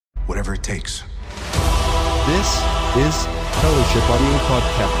whatever it takes. This is Fellowship Audio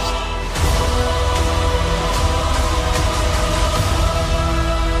Podcast.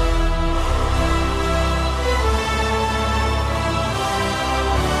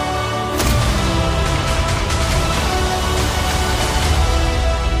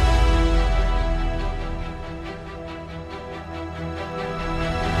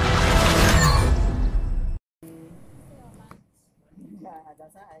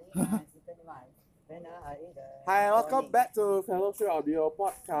 Hi, welcome back to Fellowship Audio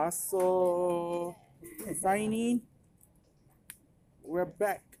Podcast. So, signing, we're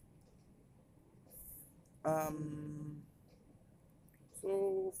back.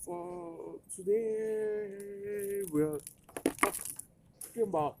 So for today, we're talking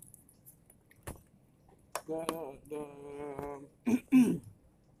about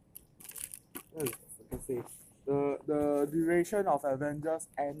the duration of Avengers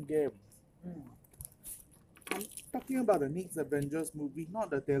Endgame. I'm talking about the next Avengers movie, not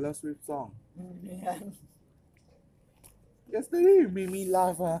the Taylor Swift song. Yesterday you made me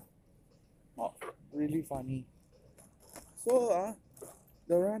laugh. Not really funny. So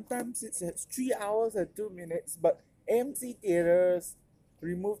the runtime sits at 3 hours and 2 minutes, but AMC Theaters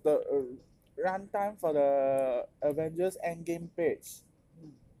removed the runtime for the Avengers Endgame page.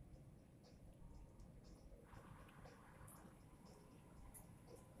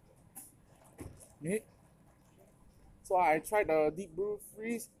 Nick? So I tried the deep brew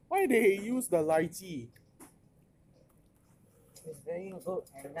freeze. Why they use the lychee? It's very good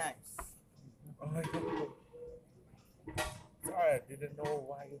and nice. Oh my god. Sorry, I didn't know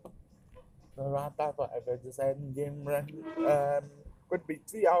why the runtime for Avengers Endgame would be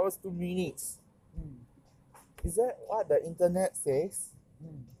 3 hours 2 minutes. Is that what the internet says?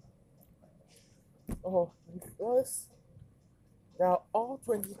 Oh, because there are all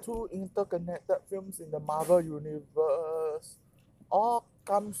 22 interconnected films in the Marvel Universe. All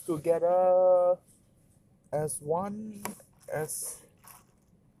comes together as one, as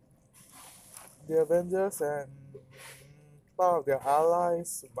the Avengers and part of their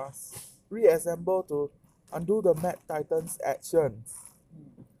allies must reassemble to undo the Mad Titans' actions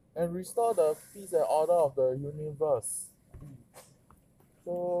and restore the peace and order of the universe.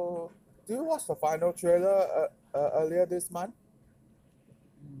 So, did you watch the final trailer earlier this month?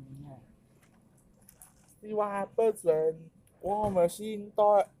 See what happens when War Machine,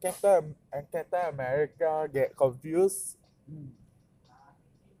 Thor, Captain America get confused?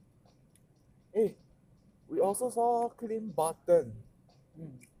 Hey, we also saw Clint Barton.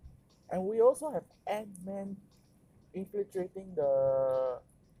 And we also have Ant-Man infiltrating the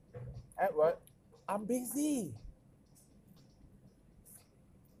Edward. I'm busy.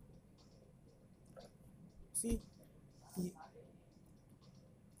 See, he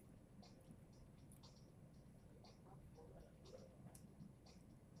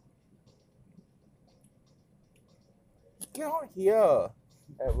cannot hear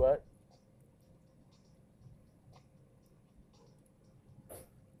Edward.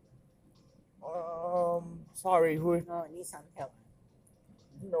 Sorry, who? No, need some help.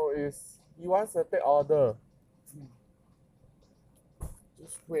 No, is he wants to take order.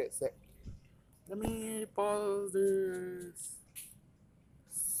 Just wait a sec. Let me pause this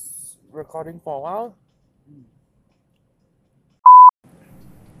recording for a while.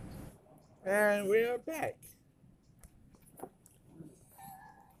 And we're back.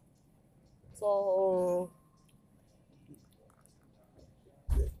 So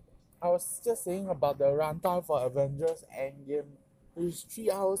I was just saying about the runtime for Avengers Endgame, which is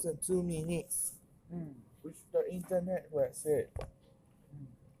 3 hours and 2 minutes, which the internet has said.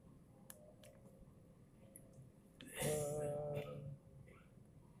 Hey,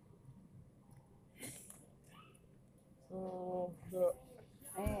 Joel.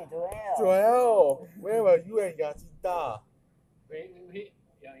 Joel, where were you and Yacinta? Wait,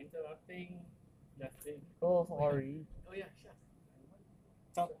 you're interrupting Justin. Oh, sorry. Oh yeah, sure.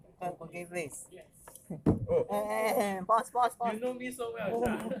 Talk, okay, please. Yes. Hey, pause. You know me so well,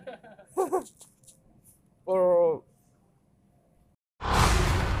 Sha. Oh,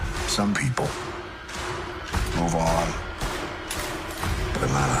 Some people move on, but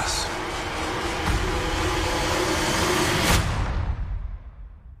not us.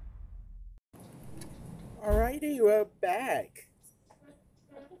 alrighty, we're back.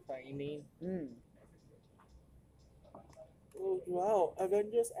 Signing. Oh, wow,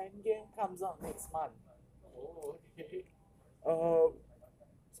 Avengers Endgame comes out next month. Oh, okay.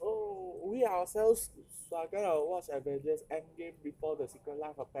 So we ourselves are gonna watch Avengers Endgame before the Secret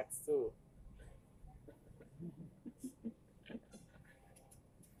Life of Pets 2.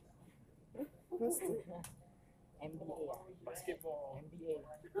 What's the... NBA. Basketball. NBA.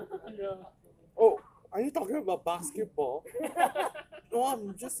 Yeah. Oh, are you talking about basketball? No,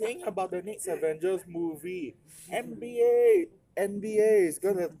 I'm just saying about the next Avengers movie. NBA is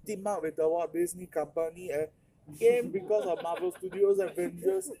gonna team up with the Walt Disney Company again because of Marvel Studios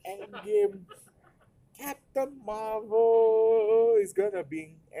Avengers Endgame. Captain Marvel is gonna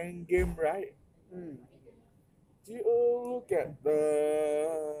be in Endgame, right? Mm. Do you look at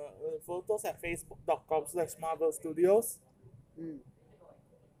the photos at facebook.com/Marvel Studios? Mm.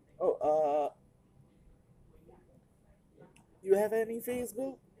 Oh, you have any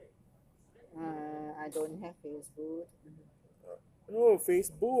Facebook? I don't have Facebook. No,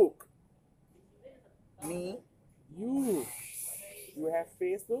 Facebook. Me? You have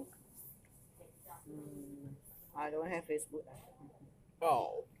Facebook? I don't have Facebook.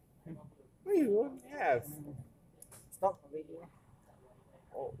 Oh, why you don't have? Stop already.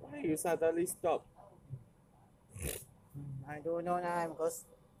 Oh, why you suddenly stop? I don't know now because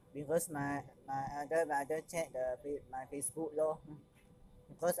my other brother check my Facebook law.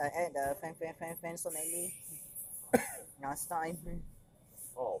 Because I add the friend so many last time.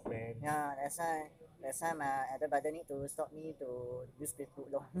 Oh man. Yeah, that's why my other brother need to stop me to use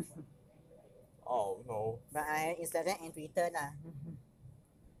Facebook law. Oh no. But I Instagram and Twitter lah.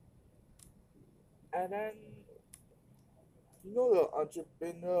 And then you know the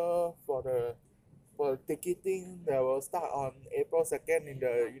entrepreneur for the ticketing that will start on April 2nd in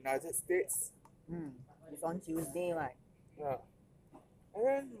the United States. It's on Tuesday, right? Yeah. And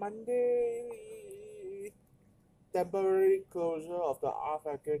then Monday, temporary closure of the art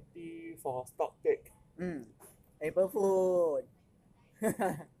faculty for stock take. April Fool.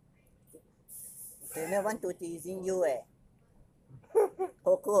 Trainer want to teasing you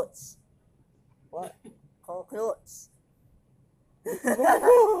Cockroach. What? Cockroach.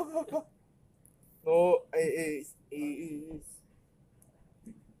 No, it is.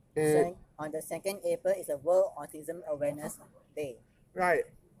 On the 2nd April is a World Autism Awareness Day. Right.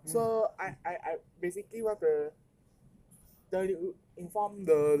 So I basically want to inform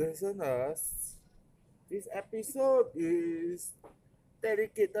the listeners. This episode is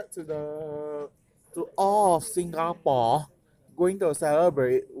dedicated to all of Singapore going to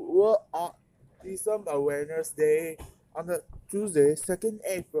celebrate World Autism Awareness Day on the Tuesday, 2nd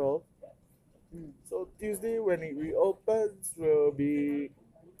April. So Tuesday when it reopens, we'll be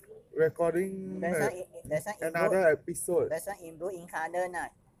recording That's why another episode. That's why in blue in color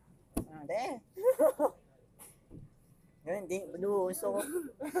not. There. Then deep blue also.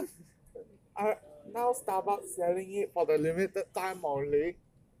 Now Starbucks selling it for the limited time only.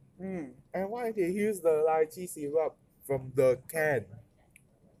 And why they use the lychee syrup from the can?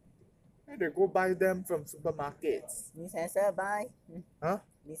 And they go buy them from supermarkets. Miss Hester buy. Huh?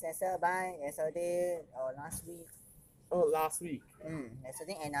 Miss Hester buy yesterday or last week. Oh, last week.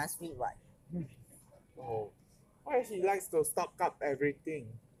 Yesterday and last week what? Oh. Why she likes to stock up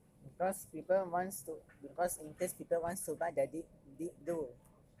everything? Because in case people wants to buy the deep blue.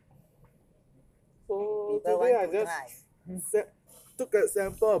 So People today I want to just try. took a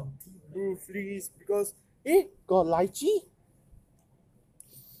sample of deep blue fleece because got lychee.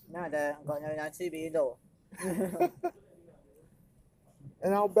 No, got no lychee below.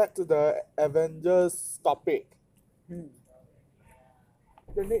 And now back to the Avengers topic.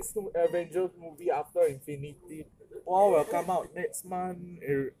 The next Avengers movie after Infinity War will come out next month,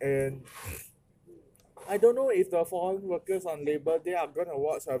 and I don't know if the foreign workers on Labor Day are gonna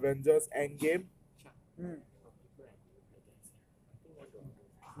watch Avengers Endgame.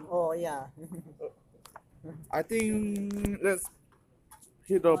 Oh yeah. I think let's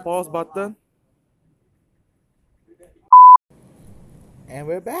hit the pause button. And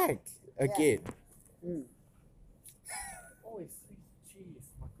we're back again. Oh, it's Swiss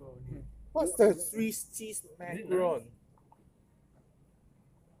cheese macaroni. What's the Swiss cheese macaron?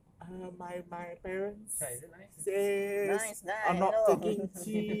 My parents Try, is it nice? says Nice, I'm not no. taking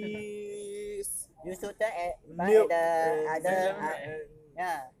cheese, You should buy milk, the and, other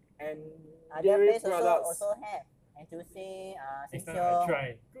and other dairy place products. also have. And to say since Next time I you're try.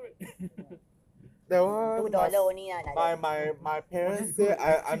 Good. That one, $2 only my parents say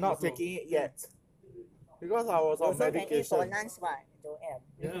I'm not taking it yet because I was on also can eat for medication. lunch what? Joel.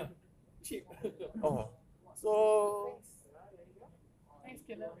 Yeah. Cheap. Oh, so Thanks,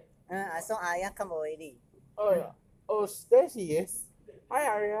 Caleb. I saw Aya come already. there she is. Hi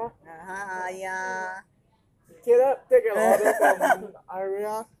Arya. Hi Aya. Caleb, take an order from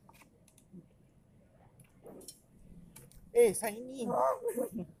Arya. Hey, Shiny.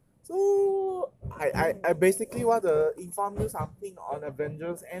 So I basically want to inform you something on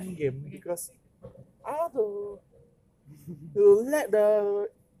Avengers Endgame because I want to let the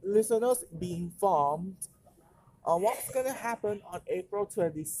listeners be informed on what's gonna happen on April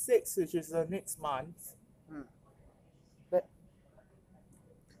 26th, which is the next month. Hmm. That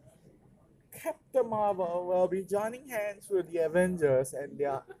Captain Marvel will be joining hands with the Avengers and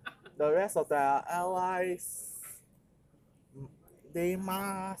the rest of their allies. They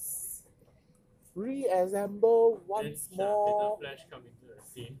must reassemble once more. Did the Flash come into the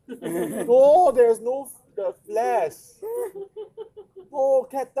scene? No, there's no the Flash. No,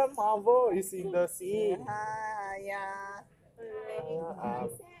 Captain Marvel is in the scene. Yeah.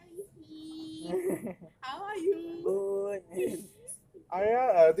 How are you? Good.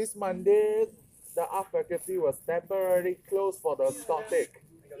 This Monday, the art faculty was temporarily closed for the topic.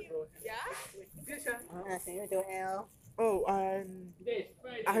 Yeah? Good, Sean. See you, Joel. Oh, and Today is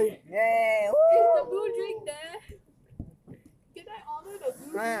Friday. I Yay! Is Woo! the blue drink there? Can I order the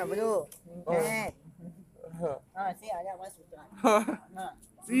blue Ah, drink? blue. Oh. Yes. See, I got one sugar.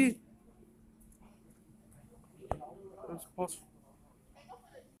 see. Let's pause.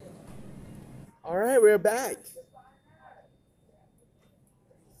 All right, we're back.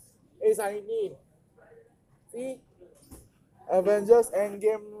 It's I need. See, Avengers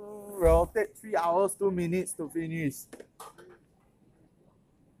Endgame will take 3 hours 2 minutes to finish.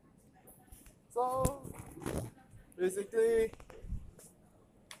 So basically,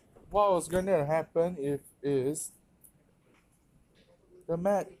 what was gonna happen is the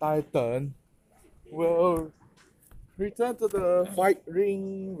Mad Titan will return to the fight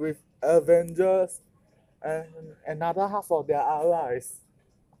ring with Avengers and another half of their allies.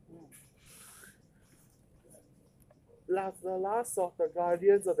 The last of the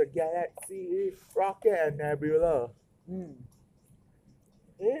Guardians of the Galaxy, Rocket and Nebula.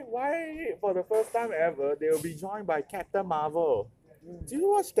 Why, for the first time ever, they will be joined by Captain Marvel. Did you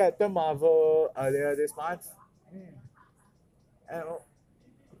watch Captain Marvel earlier this month? And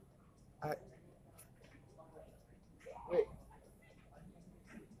I wait.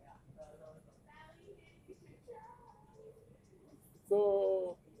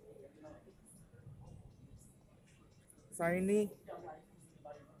 So Shiny.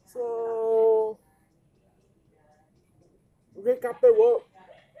 So red carpet work.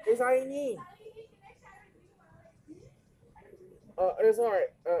 Hey Shiny. It's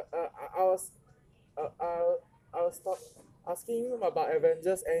alright. I was asking him about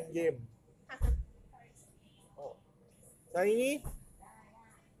Avengers Endgame. Oh, Shiny.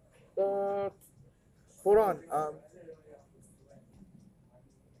 Hold on.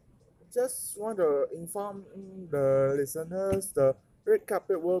 Just want to inform the listeners the red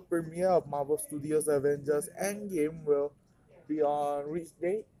carpet world premiere of Marvel Studios Avengers Endgame will be on which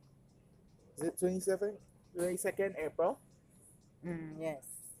date? Is it 22nd April? Yes.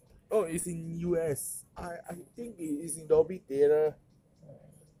 Oh, it's in US. I think it is in Dolby Theatre.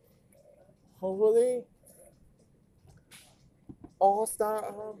 Hopefully, all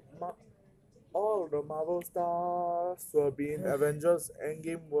of the Marvel stars will be in Avengers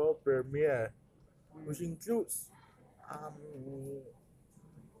Endgame world premiere, which includes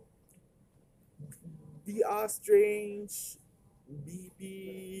DR Strange,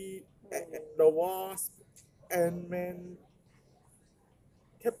 BP, the Wasp, Ant-Man,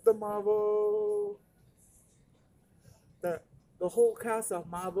 Captain Marvel, the whole cast of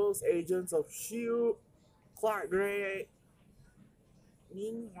Marvel's Agents of S.H.I.E.L.D., Clark Gray,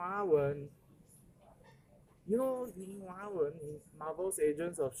 Ning Hua Wen. You know Ning Hua Wen in Marvel's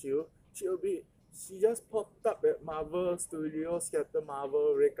Agents of S.H.I.E.L.D.? She just popped up at Marvel Studios Captain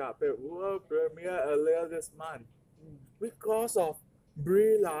Marvel red carpet world premiere earlier this month because of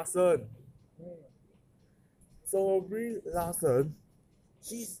Brie Larson. So Brie Larson,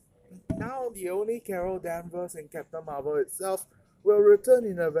 she's now the only Carol Danvers in Captain Marvel itself will return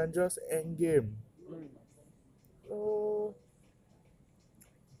in Avengers Endgame. So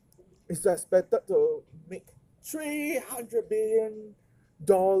it's expected to make $300 billion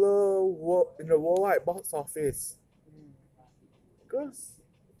in the worldwide box office. Because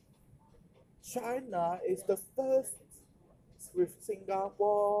China is the first with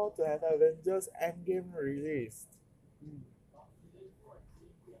Singapore to have Avengers Endgame released.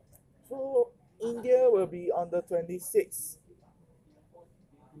 So India will be on the 26th.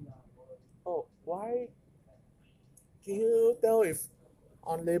 Oh, why? Can you tell if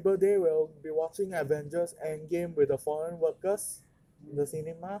on Labor Day we'll be watching Avengers Endgame with the foreign workers in the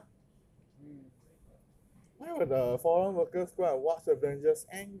cinema? Why would the foreign workers go and watch Avengers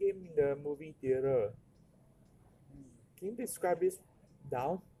Endgame in the movie theater? Can you describe this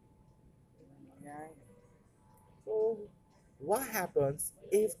down? Yeah. So what happens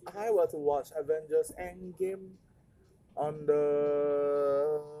if I were to watch Avengers Endgame on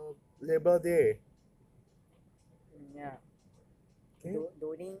the Labor Day? Yeah. Okay?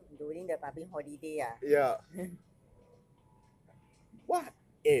 During the public holiday, Yeah. What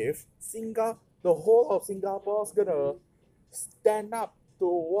if the whole of Singapore's gonna stand up to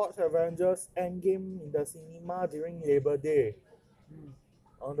watch Avengers Endgame in the cinema during Labor Day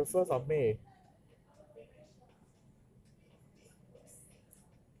on the 1st of May?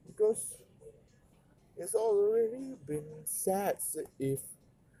 Because it's already been said if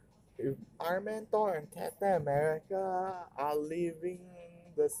Iron Man, Thor, and Captain America are leaving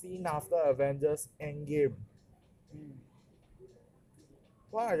the scene after Avengers Endgame.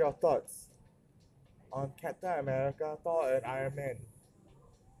 What are your thoughts on Captain America, Thor, and Iron Man?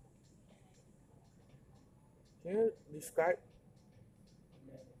 Can you describe?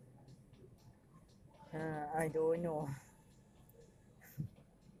 I don't know.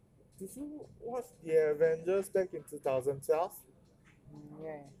 Did you watch the Avengers back in 2012?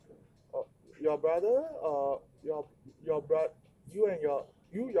 Yeah. Your brother, your bro,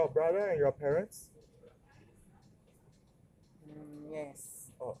 your brother and your parents.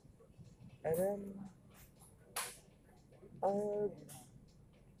 Yes. Oh, and then,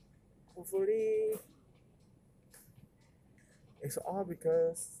 hopefully, it's all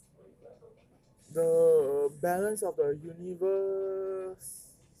because the balance of the universe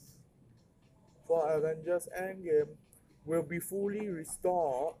for Avengers Endgame will be fully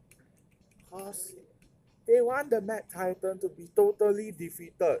restored because they want the Mad Titan to be totally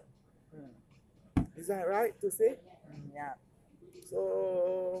defeated. Is that right to say? Yeah.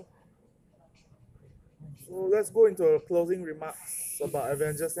 So let's go into closing remarks about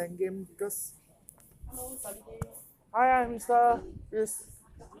Avengers Endgame because. Hi, I'm Mr. Chris.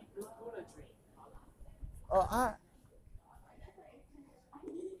 Hi.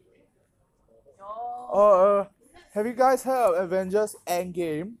 Have you guys heard of Avengers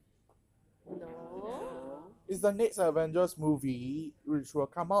Endgame? No. It's the next Avengers movie, which will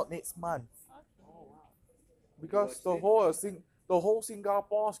come out next month. Because the whole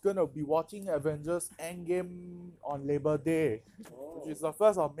Singapore's gonna be watching Avengers Endgame on Labor Day, which is the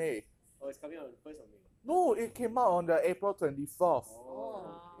 1st of May. Oh, it's coming out on the 1st of May. No, it came out on the April 24th, Oh.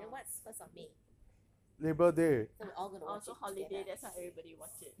 Then what's 1st of May? Labor Day. So we're all gonna watch Also it holiday, together. that's why everybody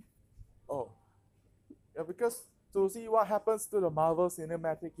watch it. Oh. Yeah, because to see what happens to the Marvel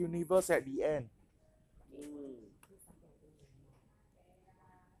Cinematic Universe at the end.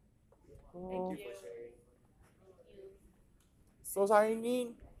 Thank you for sharing. So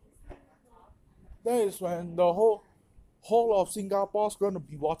signing, that is when the whole of Singapore's gonna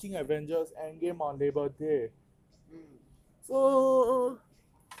be watching Avengers Endgame on Labor Day. So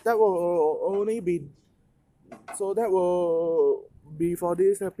that will be for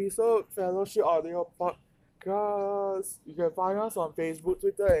this episode, Fellowship Audio Podcast. You can find us on Facebook,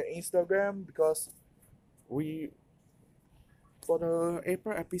 Twitter, and Instagram because for the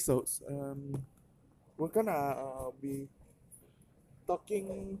April episodes, we're gonna be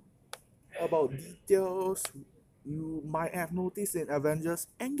talking about details you might have noticed in Avengers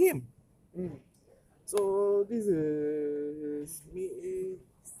Endgame. So this is me.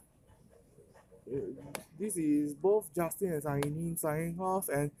 This is both Justin and Zainin signing off,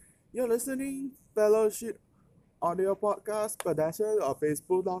 and you're listening Fellowship Audio Podcast production of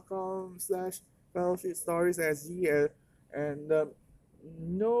Facebook.com/Fellowship Stories SG, and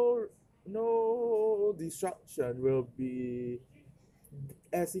no destruction will be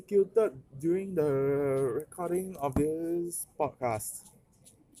executed during the recording of this podcast.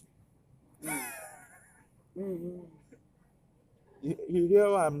 You hear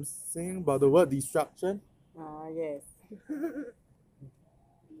what I'm saying about the word destruction? Yes.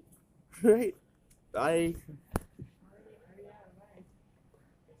 Right? Bye.